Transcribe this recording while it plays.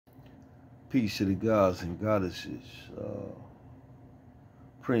Peace to the gods and goddesses.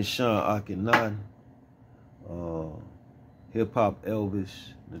 Prince Sean Akhenaten, Hip Hop Elvis,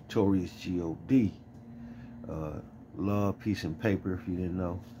 Notorious G.O.D. Love, Peace, and Paper, if you didn't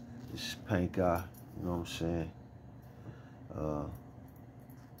know. This is Pink Eye, you know what I'm saying?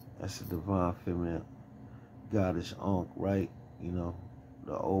 That's the divine feminine goddess Ankh, right? You know,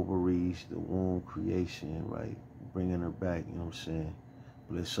 the ovaries, the womb creation, right? Bringing her back, you know what I'm saying?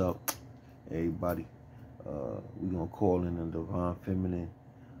 Bliss up, everybody. We're going to call in the divine feminine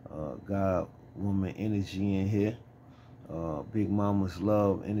God, woman energy in here. Big Mama's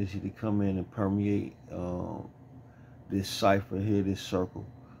love energy to come in and permeate this cipher here, this circle.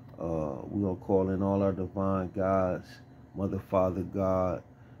 We're going to call in all our divine gods, Mother, Father, God,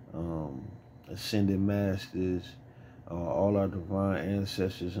 ascended masters, all our divine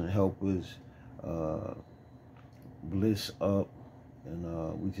ancestors and helpers. Bliss up,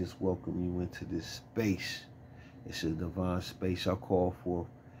 and we just welcome you into this space. It's a divine space. I call for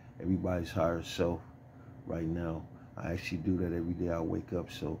everybody's higher self right now. I actually do that every day I wake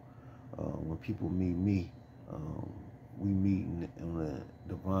up. So when people meet me, we meet on a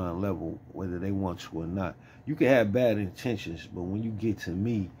divine level, whether they want to or not. You can have bad intentions, but when you get to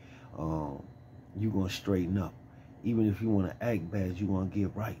me, you're going to straighten up. Even if you want to act bad, you're going to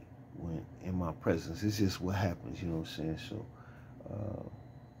get right when in my presence. It's just what happens, you know what I'm saying? So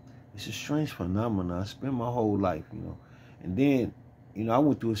it's a strange phenomenon. I spent my whole life, you know. And then, you know, I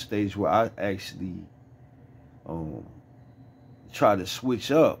went through a stage where I actually tried to switch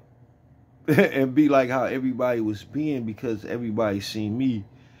up and be like how everybody was being, because everybody seen me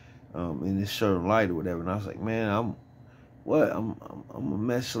in this certain light or whatever. And I was like, man, I'm a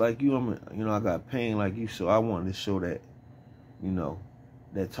mess like you. You know, I got pain like you. So I wanted to show that, you know,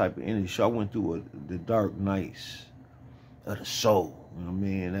 that type of energy. So I went through the dark nights of the soul. You know what I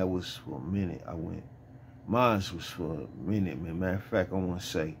mean? That was for a minute. Mine was for a minute, man. Matter of fact, I want to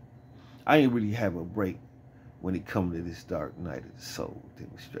say, I didn't really have a break when it comes to this dark night of the soul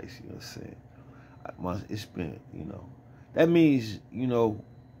demonstration. You know what I'm saying? It's been, you know, that means, you know,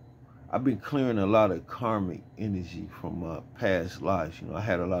 I've been clearing a lot of karmic energy from my past lives. You know, I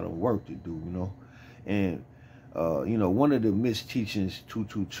had a lot of work to do, you know. And, you know, one of the misteachings,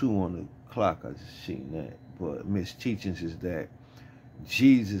 222 on the clock, I just seen that. But misteachings is that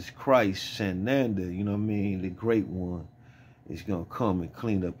Jesus Christ, Sananda, you know what I mean, the great one, is going to come and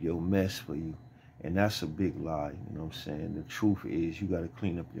clean up your mess for you. And that's a big lie, you know what I'm saying? The truth is you got to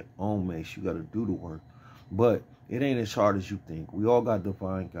clean up your own mess. You got to do the work. But it ain't as hard as you think. We all got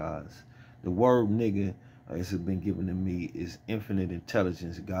divine gods. The word nigga, as it's been given to me, is infinite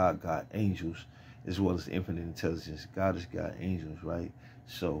intelligence. God got angels as well as infinite intelligence. God has got angels, right?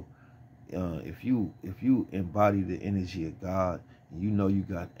 So if you embody the energy of God, and you know you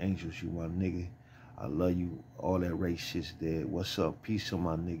got angels, you my nigga. I love you. All that race shit's dead. What's up? Peace to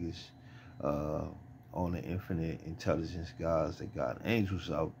my niggas. All the infinite intelligence gods that got angels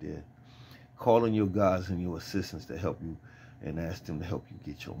out there. Calling your gods and your assistants to help you and ask them to help you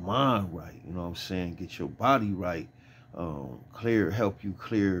get your mind right. You know what I'm saying? Get your body right. Help you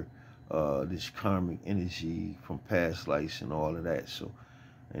clear this karmic energy from past lives and all of that. So,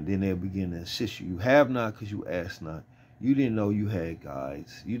 and then they'll begin to assist you. You have not because you ask not. You didn't know you had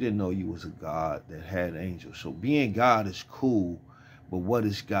guides. You didn't know you was a God that had angels. So being God is cool, but what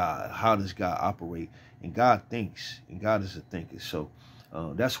is God? How does God operate? And God thinks, and God is a thinker. So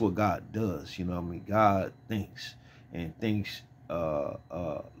that's what God does. You know what I mean? God thinks, and thinks in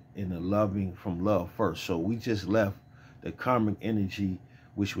a loving, from love first. So we just left the karmic energy,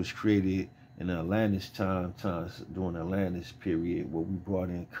 which was created in the Atlantis times during the Atlantis period, where we brought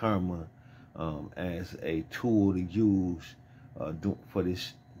in karma as a tool to use for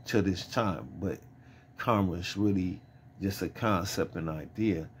this time. But karma is really just a concept and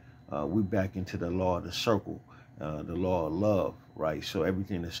idea. We back into the law of the circle, the law of love, right? So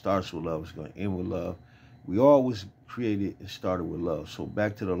everything that starts with love is going to end with love. We always created and started with love. So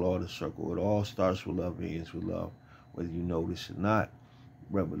back to the law of the circle. It all starts with love and ends with love, whether you know this or not.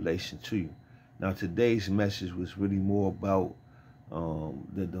 Revelation to you. Now today's message was really more about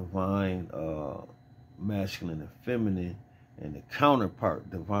the divine masculine and feminine, and the counterpart,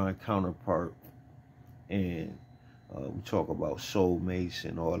 divine counterpart, and we talk about soulmates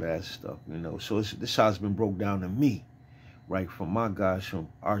and all that stuff, you know. So this has been broke down to me, right? From my guys, from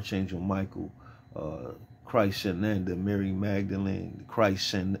Archangel Michael, Christ Sananda, Mary Magdalene,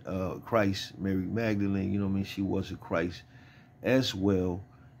 Christ, Mary Magdalene, you know what I mean? She was a Christ as well.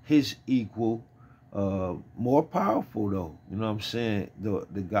 His equal, more powerful though, you know what I'm saying?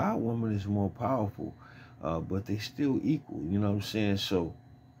 The God woman is more powerful, but they still equal, you know what I'm saying? So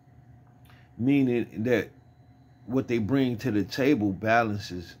meaning that what they bring to the table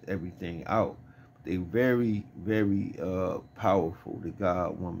balances everything out. They very, very powerful. The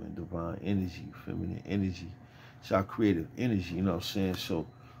God, woman, divine energy, feminine energy. It's our creative energy, you know what I'm saying? So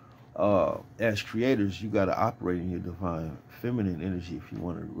as creators, you got to operate in your divine feminine energy if you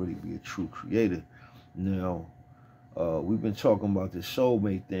want to really be a true creator. Now, we've been talking about this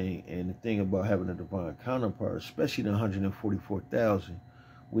soulmate thing, and the thing about having a divine counterpart, especially the 144,000,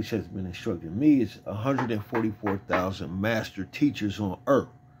 which has been instructed me, is 144,000 master teachers on earth.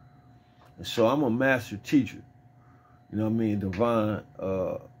 And so I'm a master teacher, you know what I mean? Divine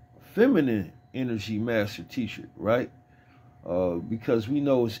feminine energy master teacher, right? Because we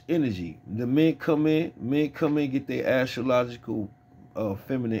know it's energy. The men come in, get their astrological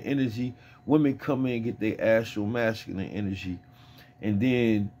feminine energy. Women come in, get their astral masculine energy. And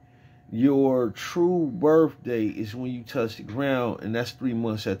then your true birthday is when you touch the ground, and that's 3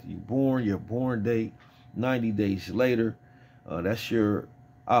 months after you're born. Your born date, 90 days later, that's your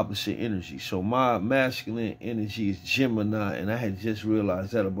opposite energy. So my masculine energy is Gemini, and I had just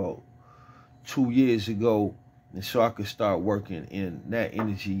realized that about 2 years ago. And so I could start working in that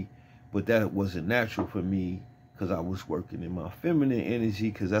energy, but that wasn't natural for me because I was working in my feminine energy,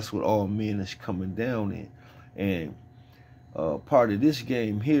 because that's what all men is coming down in. And part of this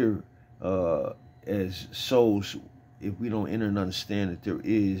game here, as souls, if we don't enter and understand that there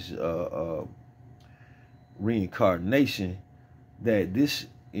is reincarnation, that this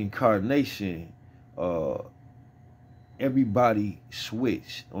incarnation, everybody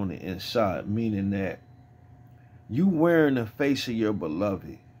switched on the inside, meaning that you wearing the face of your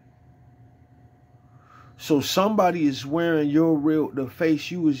beloved. So somebody is wearing the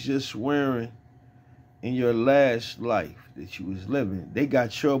face you was just wearing in your last life that you was living. They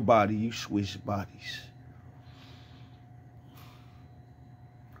got your body, you switched bodies.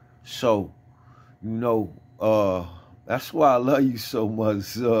 So, you know, that's why I love you so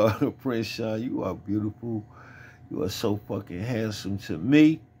much, Prince Tion. You are beautiful. You are so fucking handsome to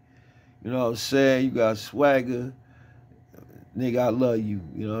me. You know what I'm saying? You got swagger. Nigga, I love you.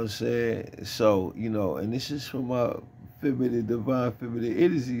 You know what I'm saying? So, you know, and this is from my feminine, divine feminine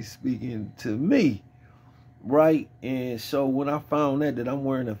energy speaking to me, right? And so when I found that I'm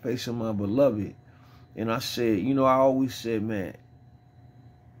wearing the face of my beloved, and I said, you know, I always said, man,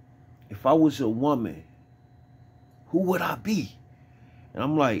 if I was a woman, who would I be? And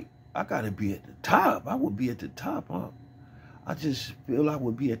I'm like, I got to be at the top. I would be at the top, huh? I just feel I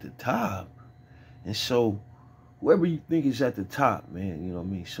would be at the top. And so whoever you think is at the top, man, you know what I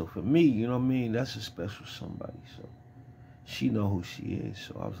mean? So for me, you know what I mean? That's a special somebody. So she know who she is.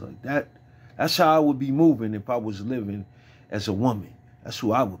 So I was like, that's how I would be moving if I was living as a woman. That's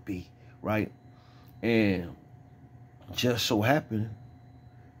who I would be, right? And just so happened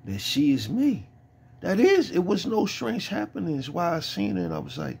that she is me. That is, it was no strange happenings. Why I seen her and I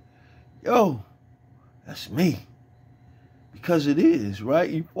was like, yo, that's me. Because it is, right?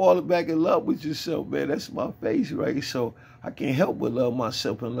 You falling back in love with yourself, man. That's my face, right? So I can't help but love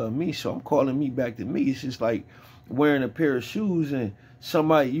myself and love me. So I'm calling me back to me. It's just like wearing a pair of shoes and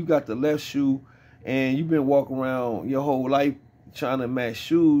somebody, you got the left shoe and you've been walking around your whole life trying to match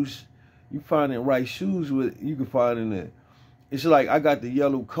shoes. You find the right shoes you can find in the, it's like I got the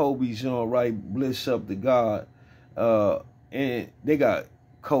yellow Kobe's on, right? Bliss up to God. And they got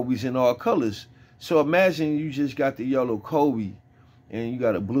Kobe's in all colors. So imagine you just got the yellow Kobe and you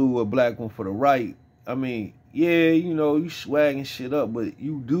got a blue or black one for the right. I mean, yeah, you know, you swagging shit up, but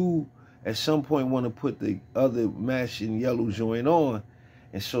you do at some point want to put the other matching yellow joint on.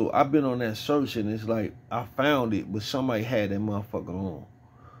 And so I've been on that search and it's like I found it, but somebody had that motherfucker on.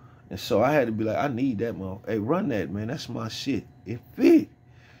 And so I had to be like, I need that motherfucker. Hey, run that, man. That's my shit. It fit.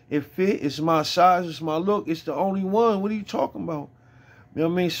 It fit. It's my size. It's my look. It's the only one. What are you talking about? You know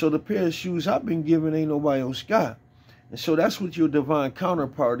what I mean? So the pair of shoes I've been given ain't nobody else got. And so that's what your divine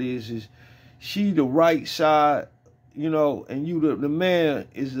counterpart is she the right side, you know, and you the man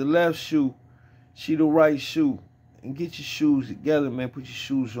is the left shoe. She the right shoe. And get your shoes together, man. Put your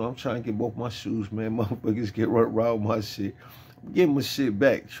shoes on. I'm trying to get both my shoes, man. Motherfuckers get right around my shit. I'm getting my shit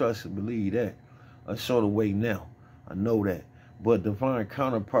back. Trust and believe that. It's on the way now. I know that. But divine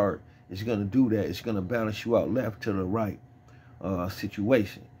counterpart is going to do that. It's going to balance you out left to the right.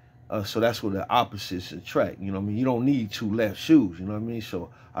 Situation. So that's where the opposites attract. You know what I mean? You don't need two left shoes. You know what I mean?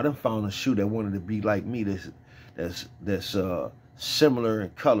 So I done found a shoe that wanted to be like me. That's similar in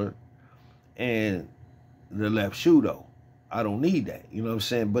color, and the left shoe though, I don't need that. You know what I'm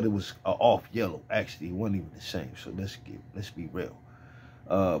saying? But it was off yellow. Actually, it wasn't even the same. So let's be real.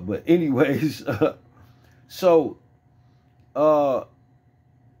 But anyways, so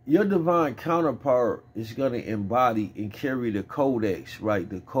your divine counterpart is going to embody and carry the codex, right?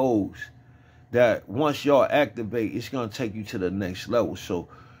 The codes that once y'all activate, it's going to take you to the next level. So,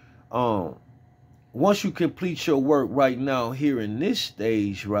 once you complete your work right now here in this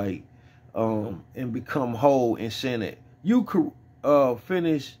stage, right, and become whole and centered, you could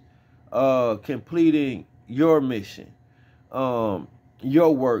finish completing your mission,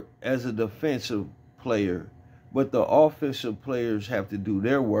 your work as a defensive player, but the offensive players have to do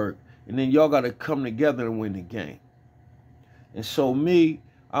their work, and then y'all got to come together and win the game. And so me,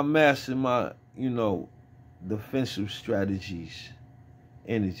 I'm mastering my, defensive strategies,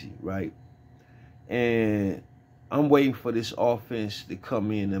 energy, right? And I'm waiting for this offense to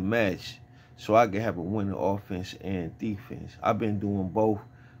come in and match so I can have a winning offense and defense. I've been doing both,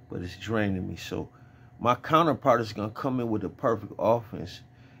 but it's draining me. So my counterpart is going to come in with the perfect offense,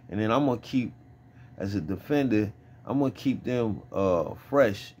 and then I'm going to keep, as a defender, I'm going to keep them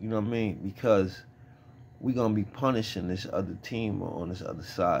fresh, you know what I mean? Because we're going to be punishing this other team on this other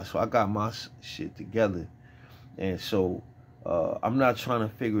side. So I got my shit together. And so I'm not trying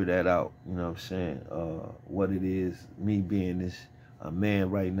to figure that out, you know what I'm saying? What it is, me being this man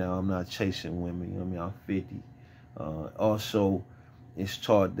right now, I'm not chasing women, you know what I mean? I'm 50. Also, it's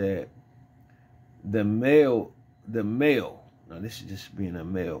taught that the male, now this is just being a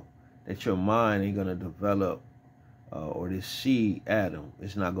male, that your mind ain't going to develop, or this seed atom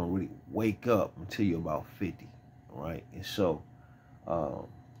is not going to really wake up until you're about 50, all right? And so, I'm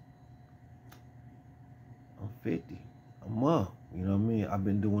 50. I'm up, you know what I mean? I've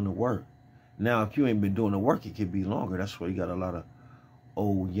been doing the work. Now, if you ain't been doing the work, it could be longer. That's why you got a lot of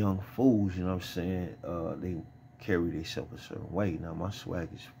old, young fools, you know what I'm saying? They carry themselves a certain way. Now, my swag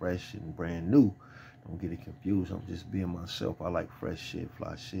is fresh and brand new. Don't get it confused. I'm just being myself. I like fresh shit,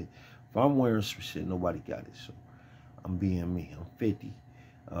 fly shit. If I'm wearing some shit, nobody got it. So I'm being me. I'm 50.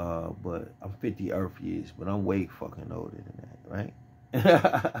 But I'm 50 Earth years, but I'm way fucking older than that,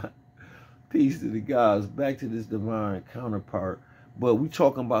 right? Peace to the guys. Back to this divine counterpart. But we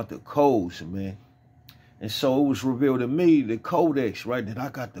talking about the codes, man. And so it was revealed to me, the codex, right? That I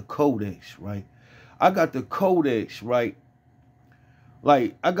got the codex, right? I got the codex, right?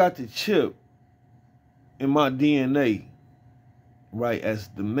 Like, I got the chip in my DNA, right, as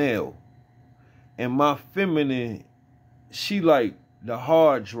the male. And my feminine, she like the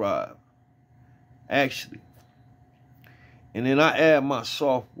hard drive, actually. And then I add my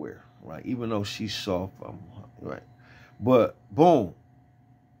software, right? Even though she's soft, I'm right. But boom,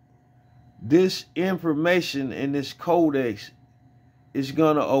 this information in this codex is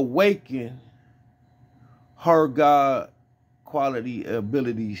gonna awaken her God quality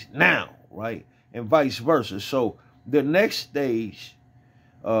abilities now, right? And vice versa. So the next stage,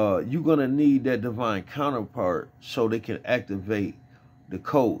 you're gonna need that divine counterpart so they can activate the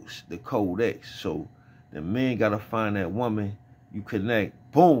codes, the codex. So the man gotta find that woman, you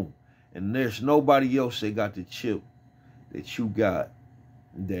connect, boom, and there's nobody else that got the chip that you got,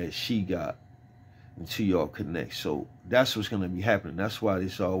 that she got, until y'all connect. So that's what's gonna be happening. That's why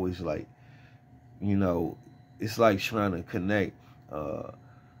it's always like, it's like trying to connect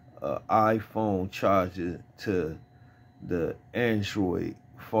iPhone charger to the Android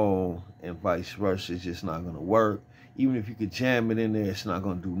phone and vice versa. It's just not gonna work. Even if you could jam it in there, it's not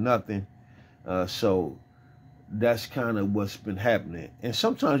gonna do nothing. So that's kind of what's been happening. And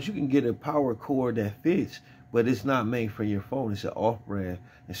sometimes you can get a power cord that fits, but it's not made for your phone. It's an off-brand,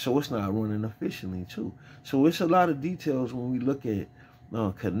 and so it's not running efficiently too. So it's a lot of details when we look at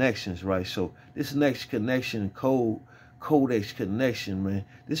connections, right? So this next connection, codex connection, man.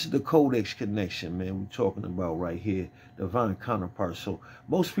 This is the codex connection, man, we're talking about right here, divine counterpart. So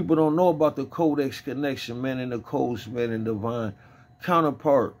most people don't know about the codex connection, man, and the codes, man, and divine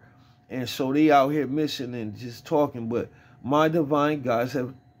counterpart. And so they out here missing and just talking, but my divine guys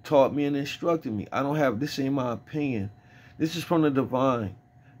have taught me and instructed me. I don't have, this ain't my opinion. This is from the divine.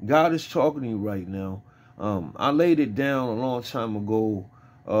 God is talking to you right now. I laid it down a long time ago,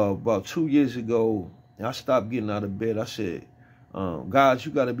 about 2 years ago. I stopped getting out of bed. I said, God,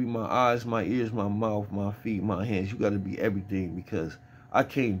 you got to be my eyes, my ears, my mouth, my feet, my hands. You got to be everything, because I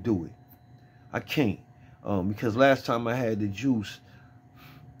can't do it. I can't. Because last time I had the juice,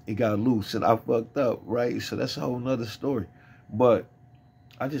 it got loose and I fucked up, right? So that's a whole nother story. But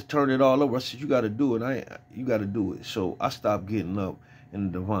I just turned it all over. I said, you got to do it. You got to do it. So I stopped getting up, and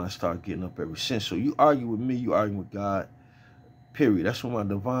the divine started getting up ever since. So you argue with me, you argue with God, period. That's what my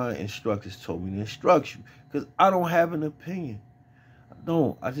divine instructors told me to instruct you, because I don't have an opinion. I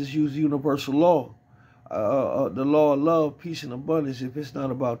don't. I just use universal law, the law of love, peace, and abundance. If it's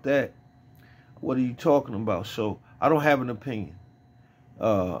not about that, what are you talking about? So I don't have an opinion.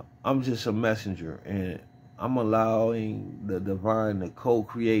 I'm just a messenger, and I'm allowing the divine to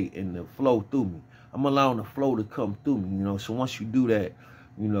co-create and to flow through me. I'm allowing the flow to come through me, you know. So once you do that,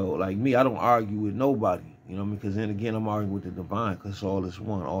 you know, like me, I don't argue with nobody, you know, because then again, I'm arguing with the divine, because all is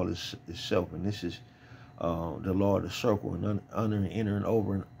one, all is self, and this is the law of the circle, and under and inner and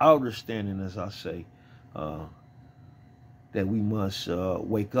over and understanding, as I say, that we must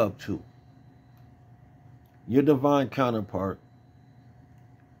wake up to. Your divine counterpart,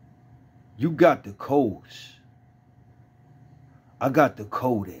 you got the codes. I got the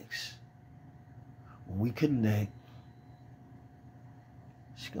codex. When we connect,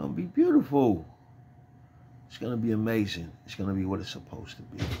 it's going to be beautiful. It's going to be amazing. It's going to be what it's supposed to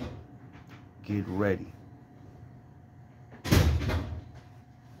be. Get ready.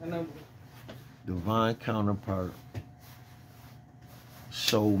 Divine counterpart,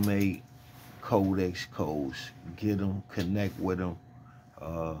 soulmate, codex codes. Get them, connect with them.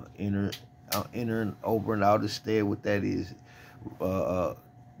 Inner and over and outer stare what that is.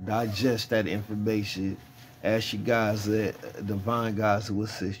 Digest that information. Ask your guys, divine guys, to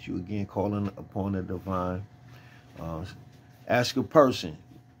assist you. Again, calling upon the divine. Ask a person.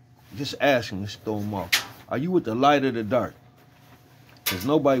 Just ask them. Just throw them off. Are you with the light or the dark? Because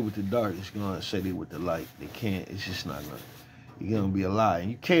nobody with the dark is going to say they with the light. They can't. It's just not going to. You're going to be a lie.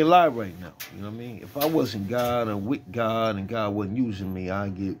 And you can't lie right now. You know what I mean? If I wasn't God or with God and God wasn't using me,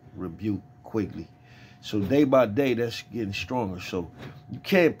 I'd get rebuked quickly. So day by day, that's getting stronger. So you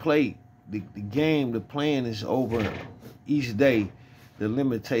can't play the game. The plan is over each day. The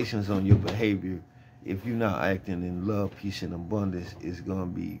limitations on your behavior, if you're not acting in love, peace, and abundance, is going to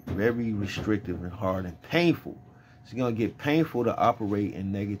be very restrictive and hard and painful. It's going to get painful to operate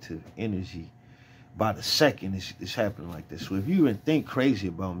in negative energy. By the second, it's happening like this. So if you even think crazy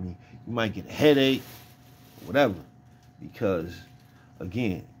about me, you might get a headache, whatever. Because,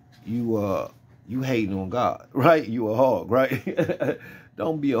 again, you hating on God, right? You a hog, right?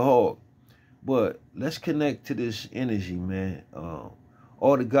 Don't be a hog. But let's connect to this energy, man.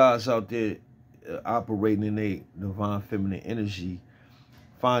 All the guys out there operating in their divine feminine energy,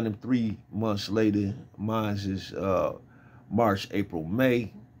 find them 3 months later. Mine is March, April,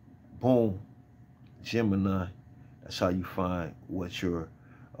 May. Boom. Gemini. That's how you find what your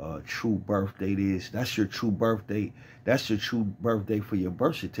true birth date is. That's your true birth date. That's your true birth date for your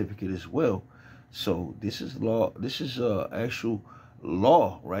birth certificate as well. So this is law. This is actual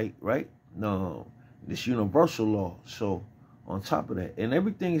law, right? No, this universal law. So on top of that, and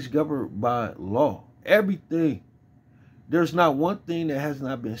everything is governed by law. Everything. There's not one thing that has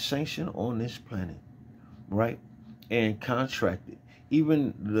not been sanctioned on this planet, right? And contracted.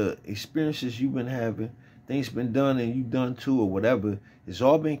 Even the experiences you've been having, things been done and you done too or whatever, it's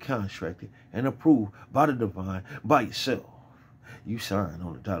all been contracted and approved by the divine, by yourself. You signed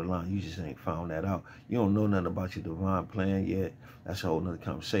on the dotted line. You just ain't found that out. You don't know nothing about your divine plan yet. That's a whole nother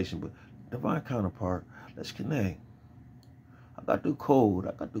conversation. But divine counterpart, let's connect. I got the code.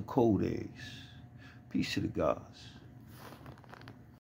 I got the codex. Peace to the gods.